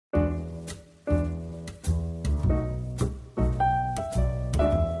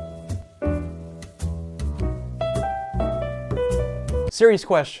Serious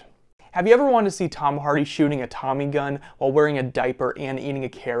question. Have you ever wanted to see Tom Hardy shooting a Tommy gun while wearing a diaper and eating a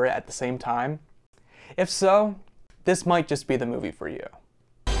carrot at the same time? If so, this might just be the movie for you.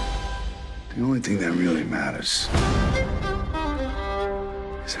 The only thing that really matters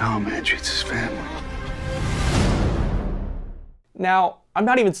is how a man treats his family. Now, I'm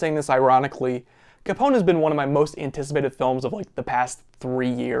not even saying this ironically. Capone has been one of my most anticipated films of like the past 3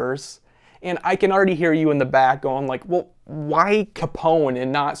 years. And I can already hear you in the back going like, well, why Capone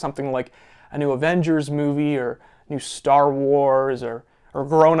and not something like a new Avengers movie or new Star Wars or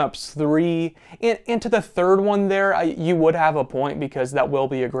Grown Ups 3? And to the third one there, you would have a point because that will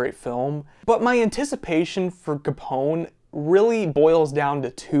be a great film. But my anticipation for Capone really boils down to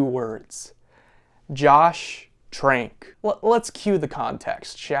 2 words. Josh Trank. Let's cue the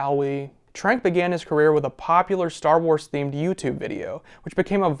context, shall we? Trank began his career with a popular Star Wars themed YouTube video, which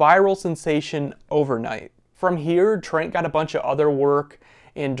became a viral sensation overnight. From here, Trank got a bunch of other work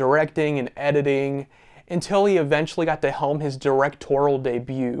in directing and editing, until he eventually got to helm his directorial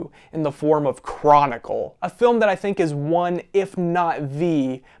debut in the form of Chronicle, a film that I think is one, if not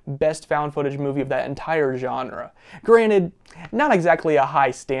the, best found footage movie of that entire genre. Granted, not exactly a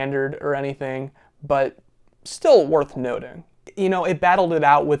high standard or anything, but still worth noting. You know, it battled it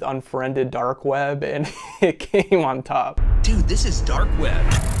out with Unfriended Dark Web, and it came on top. Dude, this is Dark Web.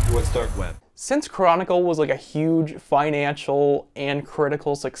 What's Dark Web? Since Chronicle was like a huge financial and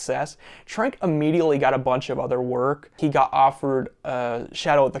critical success, Trank immediately got a bunch of other work. He got offered a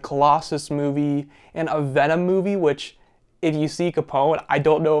Shadow of the Colossus movie and a Venom movie, which, if you see Capone, I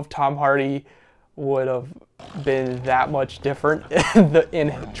don't know if Tom Hardy would have been that much different in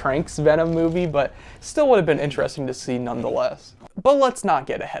Trank's Venom movie, but still would have been interesting to see nonetheless. But let's not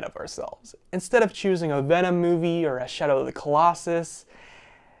get ahead of ourselves. Instead of choosing a Venom movie or a Shadow of the Colossus,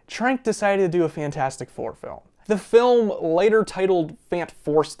 Trank decided to do a Fantastic Four film. The film, later titled Fant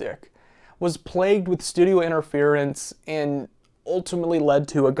Four Stick, was plagued with studio interference and ultimately led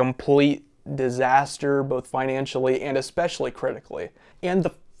to a complete disaster, both financially and especially critically. And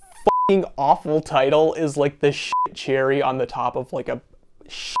the awful title is like the shit cherry on the top of like a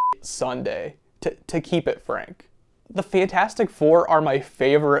shit sundae, to keep it frank. The Fantastic Four are my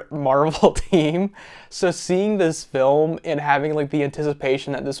favorite Marvel team, so seeing this film and having like the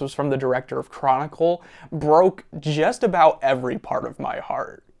anticipation that this was from the director of Chronicle broke just about every part of my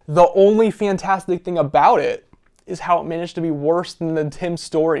heart. The only fantastic thing about it is how it managed to be worse than the Tim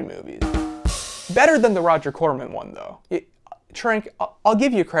Story movies. Better than the Roger Corman one though. Trank, I'll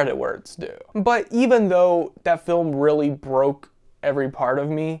give you credit where it's due. But even though that film really broke every part of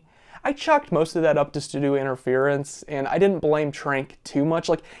me, I chalked most of that up to studio interference, and I didn't blame Trank too much.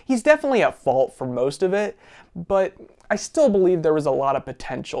 Like, he's definitely at fault for most of it, but I still believe there was a lot of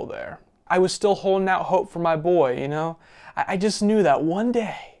potential there. I was still holding out hope for my boy, you know? I just knew that one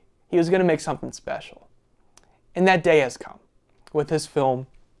day he was gonna make something special. And that day has come with his film,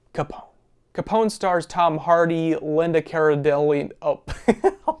 Capone. Capone stars Tom Hardy, Linda Cardellini. Oh,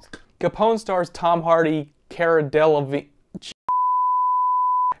 Capone stars Tom Hardy, Cardellini.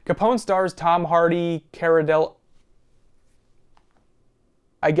 Capone stars Tom Hardy,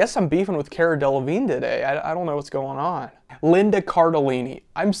 I guess I'm beefing with Cara Delevingne today. I don't know what's going on. Linda Cardellini.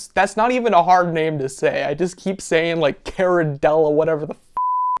 That's not even a hard name to say. I just keep saying like Caradella, whatever the f.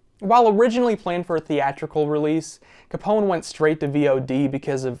 While originally planned for a theatrical release, Capone went straight to VOD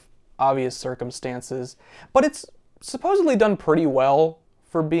because of obvious circumstances, but it's supposedly done pretty well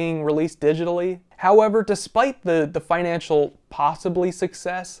for being released digitally. However, despite the financial possibly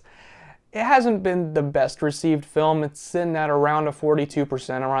success, it hasn't been the best received film. It's sitting at around a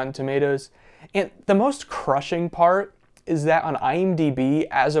 42% on Rotten Tomatoes. And the most crushing part is that on IMDb,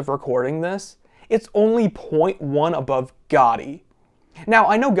 as of recording this, it's only 0.1 above Gotti. Now,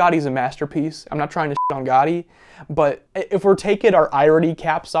 I know Gotti's a masterpiece. I'm not trying to shit on Gotti, but if we're taking our irony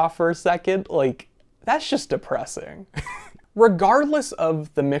caps off for a second, like, that's just depressing. Regardless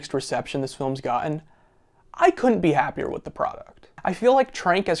of the mixed reception this film's gotten, I couldn't be happier with the product. I feel like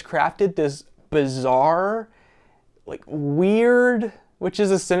Trank has crafted this bizarre, like weird, which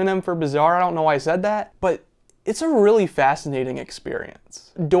is a synonym for bizarre, I don't know why I said that, but it's a really fascinating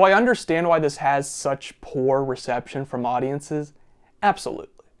experience. Do I understand why this has such poor reception from audiences? Absolutely.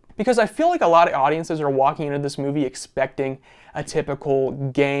 Because I feel like a lot of audiences are walking into this movie expecting a typical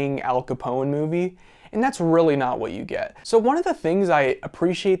gang Al Capone movie, and that's really not what you get. So one of the things I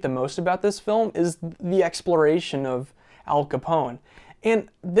appreciate the most about this film is the exploration of Al Capone. And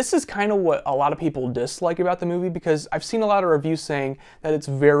this is kind of what a lot of people dislike about the movie, because I've seen a lot of reviews saying that it's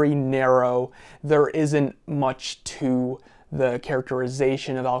very narrow, there isn't much to the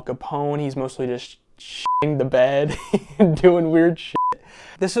characterization of Al Capone, he's mostly just shitting the bed and doing weird shit.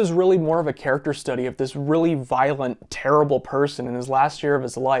 This is really more of a character study of this really violent, terrible person in his last year of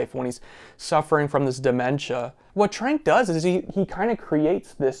his life when he's suffering from this dementia. What Trank does is he kind of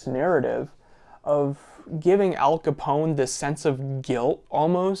creates this narrative of giving Al Capone this sense of guilt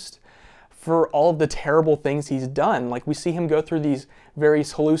almost for all of the terrible things he's done. Like, we see him go through these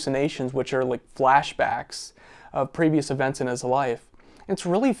various hallucinations, which are like flashbacks of previous events in his life. And it's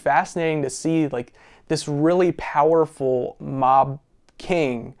really fascinating to see like this really powerful mob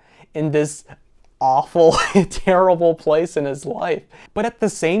king in this awful, terrible place in his life. But at the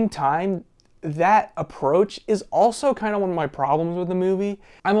same time, that approach is also kind of one of my problems with the movie.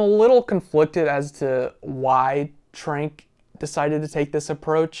 I'm a little conflicted as to why Trank decided to take this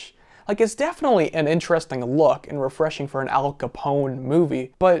approach. Like, it's definitely an interesting look and refreshing for an Al Capone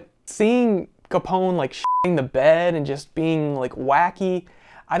movie, but seeing Capone like shitting the bed and just being like wacky,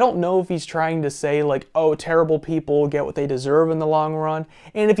 I don't know if he's trying to say like, oh, terrible people get what they deserve in the long run.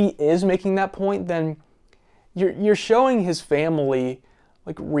 And if he is making that point, then you're showing his family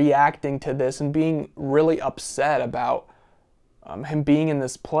like reacting to this and being really upset about him being in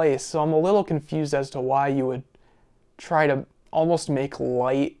this place. So I'm a little confused as to why you would try to almost make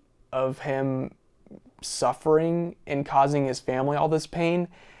light of him suffering and causing his family all this pain.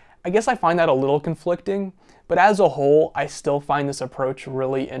 I guess I find that a little conflicting, but as a whole, I still find this approach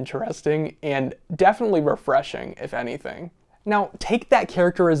really interesting and definitely refreshing, if anything. Now, take that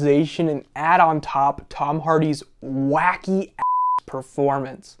characterization and add on top Tom Hardy's wacky ass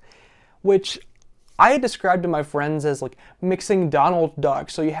performance, which I had described to my friends as like mixing Donald Duck.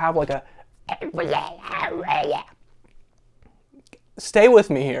 So you have like a... Stay with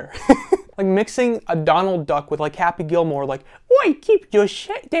me here. Like mixing a Donald Duck with like Happy Gilmore, like, oi, keep your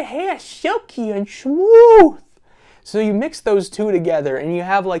the hair silky and smooth. So you mix those two together and you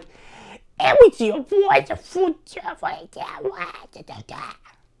have like, I'll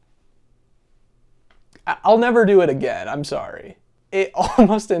never do it again, I'm sorry. It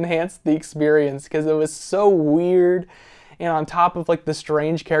almost enhanced the experience because it was so weird, and on top of like the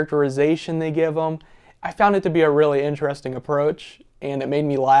strange characterization they give him, I found it to be a really interesting approach, and it made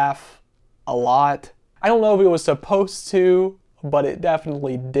me laugh a lot. I don't know if it was supposed to, but it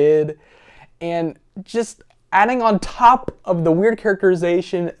definitely did. And just adding on top of the weird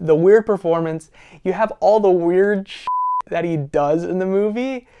characterization, the weird performance, you have all the weird shit that he does in the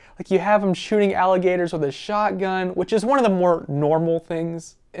movie. Like, you have him shooting alligators with a shotgun, which is one of the more normal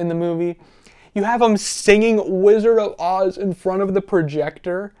things in the movie. You have him singing Wizard of Oz in front of the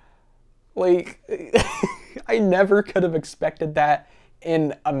projector. Like, I never could have expected that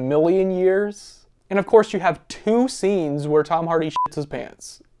in a million years. And of course you have two scenes where Tom Hardy shits his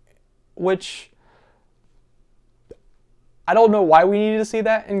pants, which I don't know why we needed to see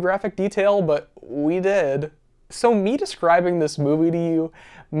that in graphic detail, but we did. So me describing this movie to you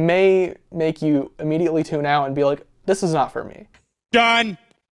may make you immediately tune out and be like, this is not for me. Done!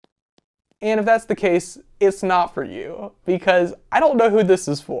 And if that's the case, it's not for you, because I don't know who this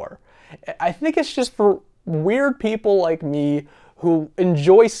is for. I think it's just for weird people like me who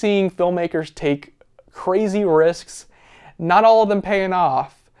enjoy seeing filmmakers take crazy risks, not all of them paying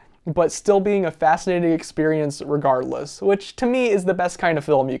off, but still being a fascinating experience regardless, which to me is the best kind of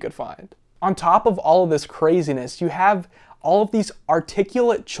film you could find. On top of all of this craziness, you have all of these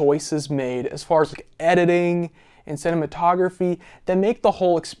articulate choices made as far as like editing and cinematography that make the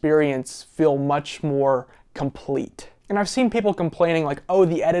whole experience feel much more complete. And I've seen people complaining like, oh,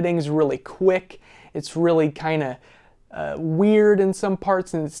 the editing's really quick, it's really kind of weird in some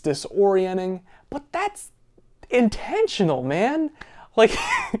parts and it's disorienting, but that's intentional, man. Like,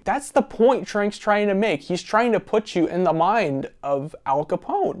 that's the point Trank's trying to make. He's trying to put you in the mind of Al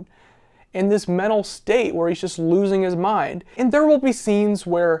Capone, in this mental state where he's just losing his mind. And there will be scenes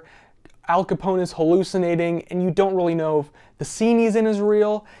where Al Capone is hallucinating and you don't really know if the scene he's in is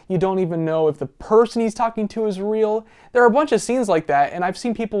real. You don't even know if the person he's talking to is real. There are a bunch of scenes like that, and I've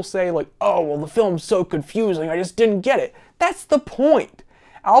seen people say like, oh, well, the film's so confusing, I just didn't get it. That's the point.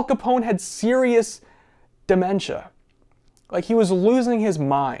 Al Capone had serious dementia. Like, he was losing his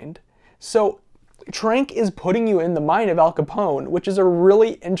mind. So Trank is putting you in the mind of Al Capone, which is a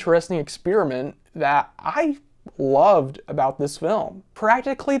really interesting experiment that I loved about this film.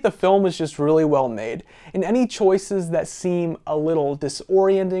 Practically, the film is just really well made, and any choices that seem a little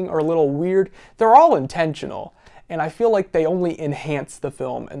disorienting or a little weird, they're all intentional, and I feel like they only enhance the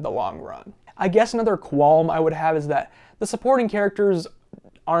film in the long run. I guess another qualm I would have is that the supporting characters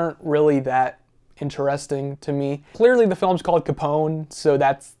aren't really that interesting to me. Clearly the film's called Capone, so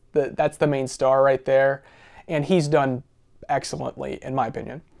that's the main star right there, and he's done excellently in my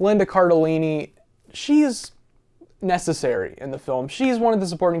opinion. Linda Cardellini, she's necessary in the film. She's one of the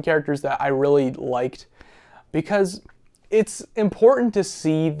supporting characters that I really liked because it's important to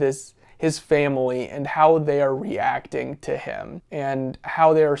see his family and how they are reacting to him and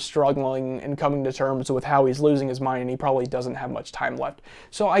how they are struggling and coming to terms with how he's losing his mind and he probably doesn't have much time left.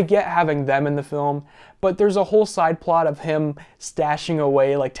 So I get having them in the film, but there's a whole side plot of him stashing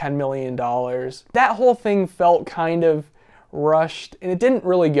away like $10 million. That whole thing felt kind of rushed and it didn't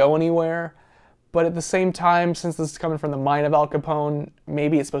really go anywhere. But at the same time, since this is coming from the mind of Al Capone,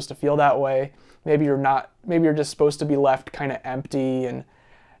 maybe it's supposed to feel that way. Maybe you're not, maybe you're just supposed to be left kind of empty and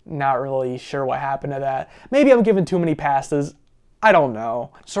not really sure what happened to that. Maybe I'm giving too many passes. I don't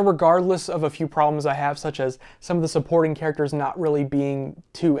know. So regardless of a few problems I have, such as some of the supporting characters not really being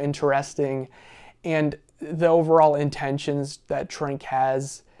too interesting and the overall intentions that Trank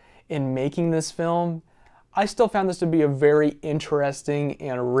has in making this film, I still found this to be a very interesting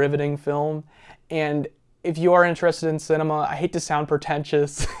and riveting film. And if you are interested in cinema, I hate to sound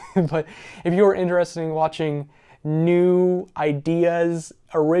pretentious, but if you are interested in watching new ideas,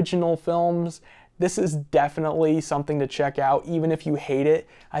 original films, this is definitely something to check out. Even if you hate it,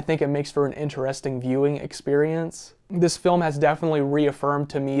 I think it makes for an interesting viewing experience. This film has definitely reaffirmed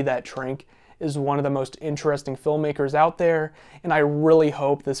to me that Trank is one of the most interesting filmmakers out there, and I really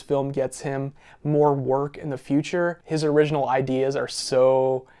hope this film gets him more work in the future. His original ideas are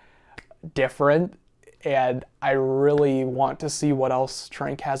so different, and I really want to see what else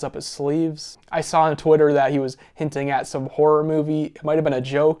Trank has up his sleeves. I saw on Twitter that he was hinting at some horror movie. It might have been a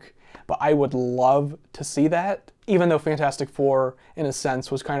joke, but I would love to see that. Even though Fantastic Four, in a sense,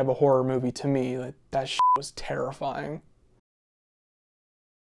 was kind of a horror movie to me, that shit was terrifying.